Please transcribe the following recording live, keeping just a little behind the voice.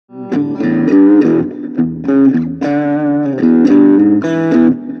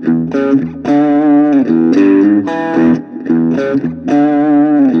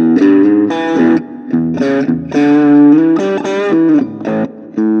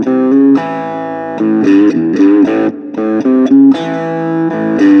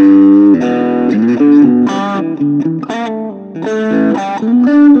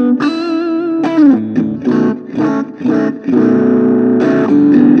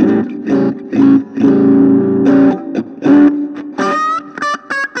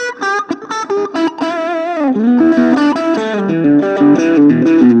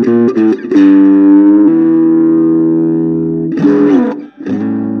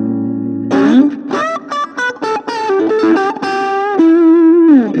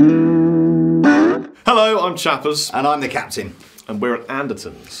Chappers. And I'm the captain. And we're at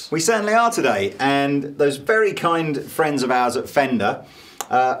Andertons. We certainly are today, and those very kind friends of ours at Fender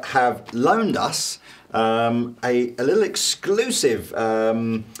have loaned us a little exclusive.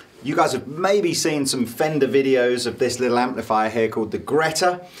 You guys have maybe seen some Fender videos of this little amplifier here called the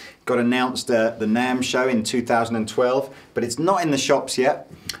Greta. Got announced at the NAMM show in 2012, but it's not in the shops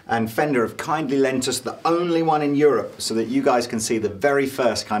yet. And Fender have kindly lent us the only one in Europe so that you guys can see the very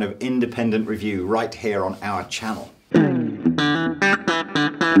first kind of independent review right here on our channel.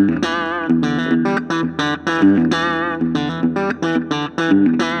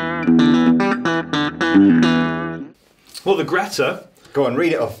 Well, the Greta. Go on,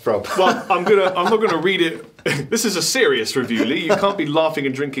 read it off, Rob. Well, I'm not gonna read it. This is a serious review, Lee. You can't be laughing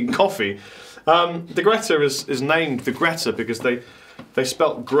and drinking coffee. The Greta is named the Greta because they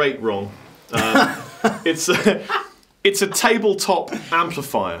spelt great wrong. It's a tabletop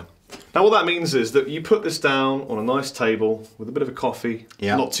amplifier. Now, what that means is that you put this down on a nice table with a bit of a coffee,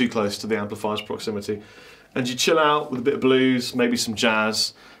 not too close to the amplifier's proximity, and you chill out with a bit of blues, maybe some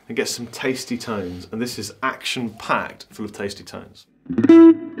jazz, and get some tasty tones. And this is action-packed, full of tasty tones.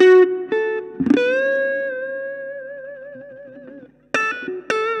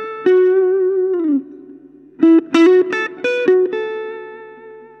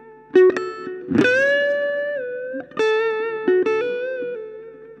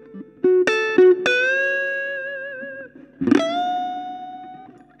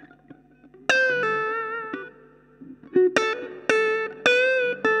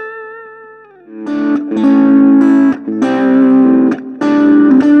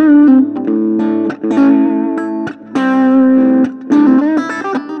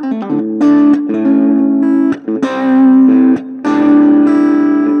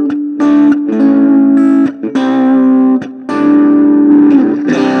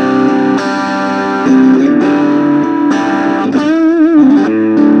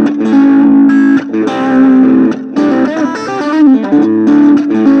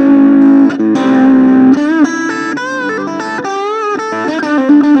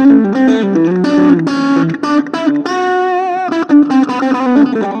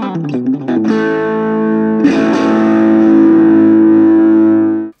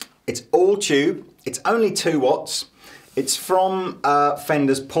 It's all tube, it's only 2 watts. It's from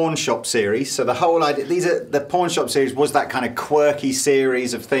Fender's Pawn Shop series. So the whole idea, the Pawn Shop series was that kind of quirky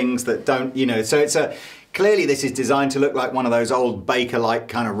series of things that don't, so it's clearly this is designed to look like one of those old Baker-like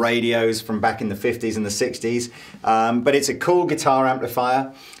kind of radios from back in the 50s and the 60s. But it's a cool guitar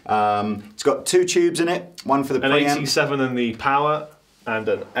amplifier. It's got 2 tubes in it, one for the preamp. An AT7 in the power and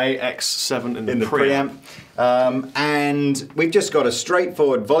an AX7 in the preamp. And we've just got a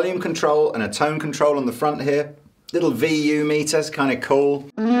straightforward volume control and a tone control on the front here. Little VU meters, kind of cool.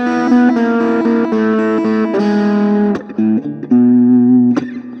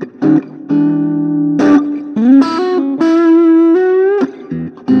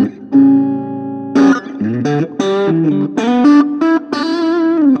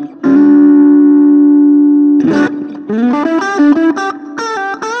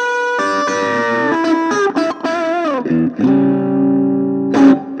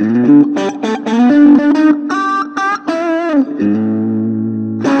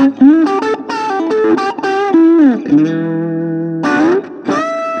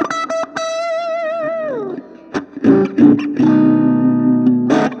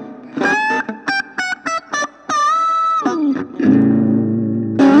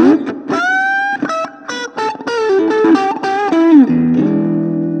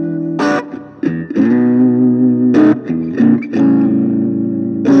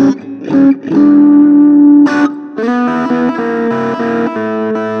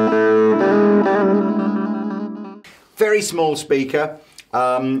 Very small speaker.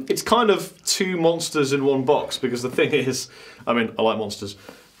 It's kind of 2 monsters in one box, because the thing is, I mean, I like monsters,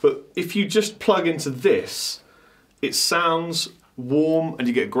 but if you just plug into this, it sounds warm and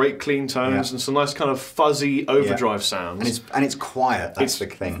you get great clean tones and some nice kind of fuzzy overdrive sounds. And it's quiet, that's the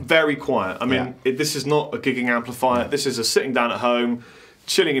thing. Very quiet. I mean, this is not a gigging amplifier. This is a sitting down at home,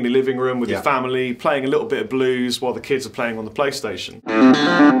 chilling in your living room with your family, playing a little bit of blues while the kids are playing on the PlayStation.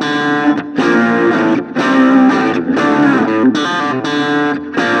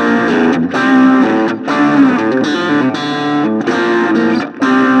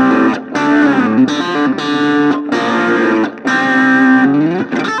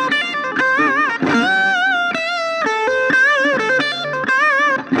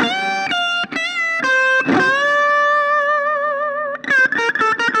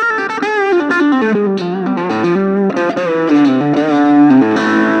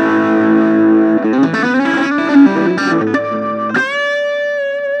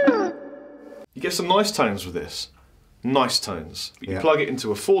 nice tones with this. Nice tones. You Yeah. plug it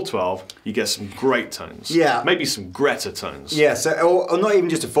into a 412, you get some great tones. Yeah. Maybe some Greta tones. Yeah, so or not even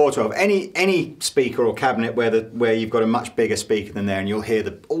just a 412. Any speaker or cabinet where you've got a much bigger speaker than there, and you'll hear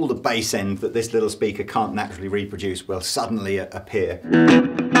all the bass end that this little speaker can't naturally reproduce will suddenly appear.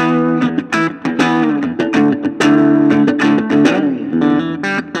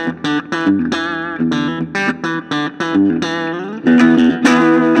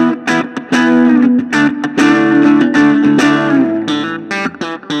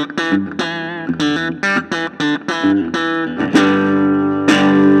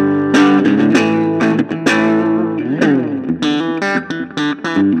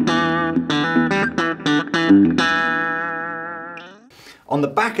 On the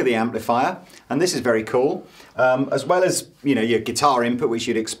back of the amplifier, and this is very cool, as well as your guitar input, which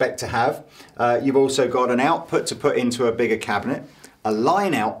you'd expect to have, you've also got an output to put into a bigger cabinet, a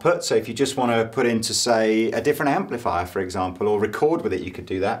line output, so if you just want to put into, say, a different amplifier, for example, or record with it, you could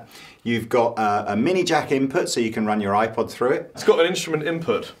do that. You've got a mini jack input, so you can run your iPod through it. It's got an instrument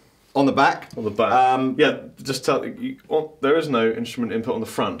input. On the back? On the back. Yeah, just tell you, there is no instrument input on the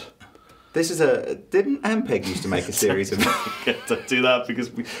front. This is didn't Ampeg used to make a series of... Don't do that,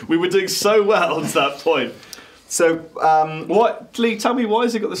 because we were doing so well to that point. So, what, Lee, tell me, why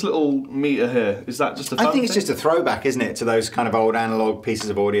has it got this little meter here? Is that just a I think it's just a throwback, isn't it, to those kind of old analog pieces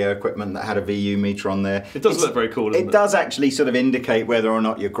of audio equipment that had a VU meter on there. It does look very cool, doesn't it? It does actually sort of indicate whether or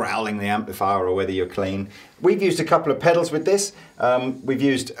not you're growling the amplifier or whether you're clean. We've used a couple of pedals with this. We've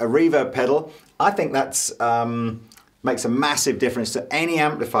used a reverb pedal. I think that's makes a massive difference to any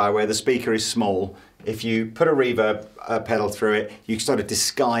amplifier where the speaker is small. If you put a reverb pedal through it, you sort of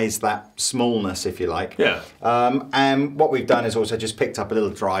disguise that smallness, if you like. Yeah. And what we've done is also just picked up a little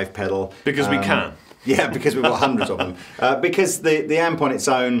drive pedal. Because we can. Yeah, because we've got hundreds of them. Because the amp on its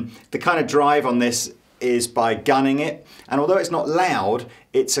own, the kind of drive on this is by gunning it. And although it's not loud,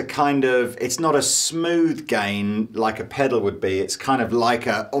 it's not a smooth gain like a pedal would be. It's kind of like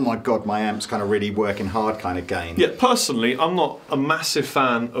a, oh my God, my amp's kind of really working hard kind of gain. Yeah, personally, I'm not a massive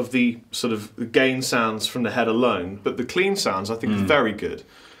fan of the sort of gain sounds from the head alone, but the clean sounds I think are very good.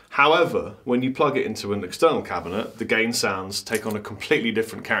 However, when you plug it into an external cabinet, the gain sounds take on a completely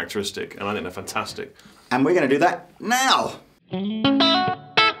different characteristic, and I think they're fantastic. And we're going to do that now.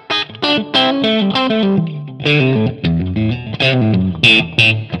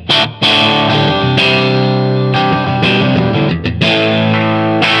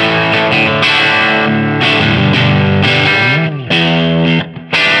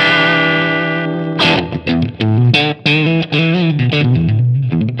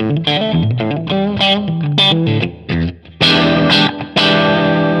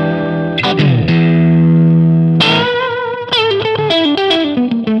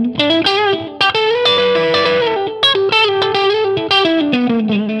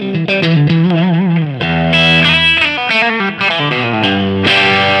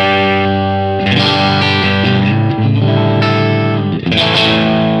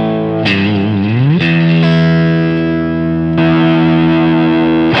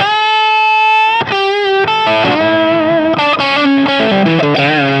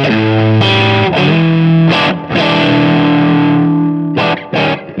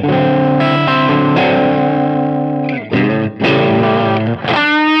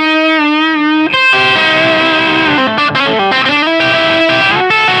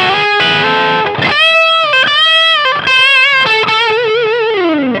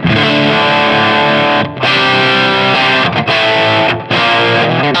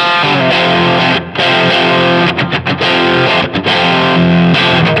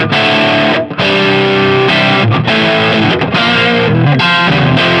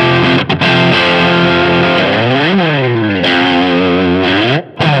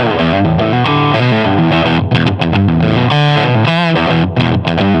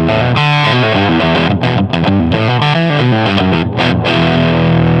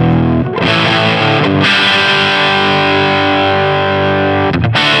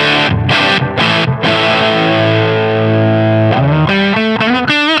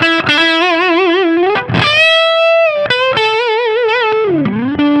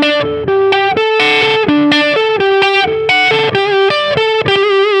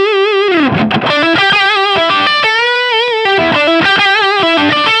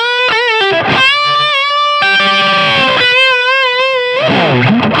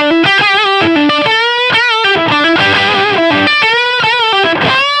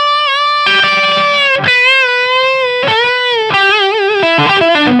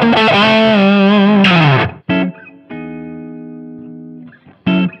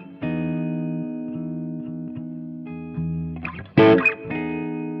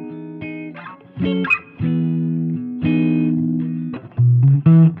 So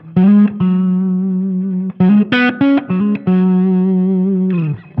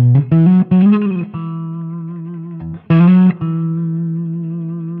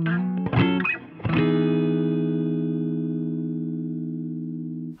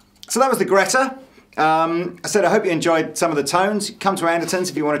that was the Greta. I said I hope you enjoyed some of the tones. Come to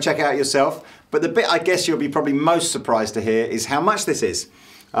Andertons if you want to check it out yourself. But the bit I guess you'll be probably most surprised to hear is how much this is.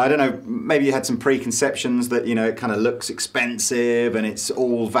 I don't know, maybe you had some preconceptions that, you know, it kind of looks expensive and it's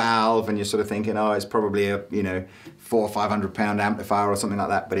all valve and you're sort of thinking, oh, it's probably a, you know, £400 or £500 amplifier or something like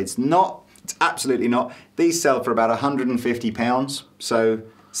that. But it's not. It's absolutely not. These sell for about £150. So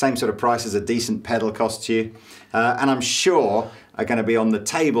same sort of price as a decent pedal costs you. And I'm sure are going to be on the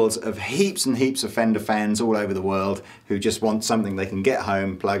tables of heaps and heaps of Fender fans all over the world who just want something they can get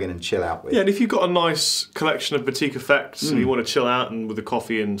home, plug in and chill out with. Yeah, and if you've got a nice collection of boutique effects and you want to chill out and with a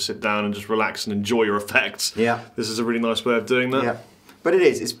coffee and sit down and just relax and enjoy your effects, this is a really nice way of doing that. Yeah. But it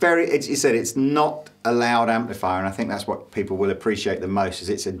is, it's very, as you said, it's not a loud amplifier, and I think that's what people will appreciate the most, is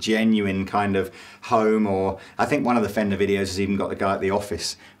it's a genuine kind of home, or I think one of the Fender videos has even got the guy at the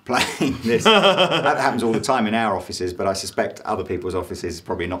office playing this. That happens all the time in our offices, but I suspect other people's offices is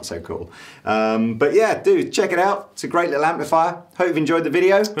probably not so cool. But yeah, dude, check it out. It's a great little amplifier. Hope you've enjoyed the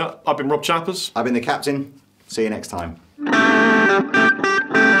video. Yeah, I've been Rob Chappers. I've been the Captain. See you next time.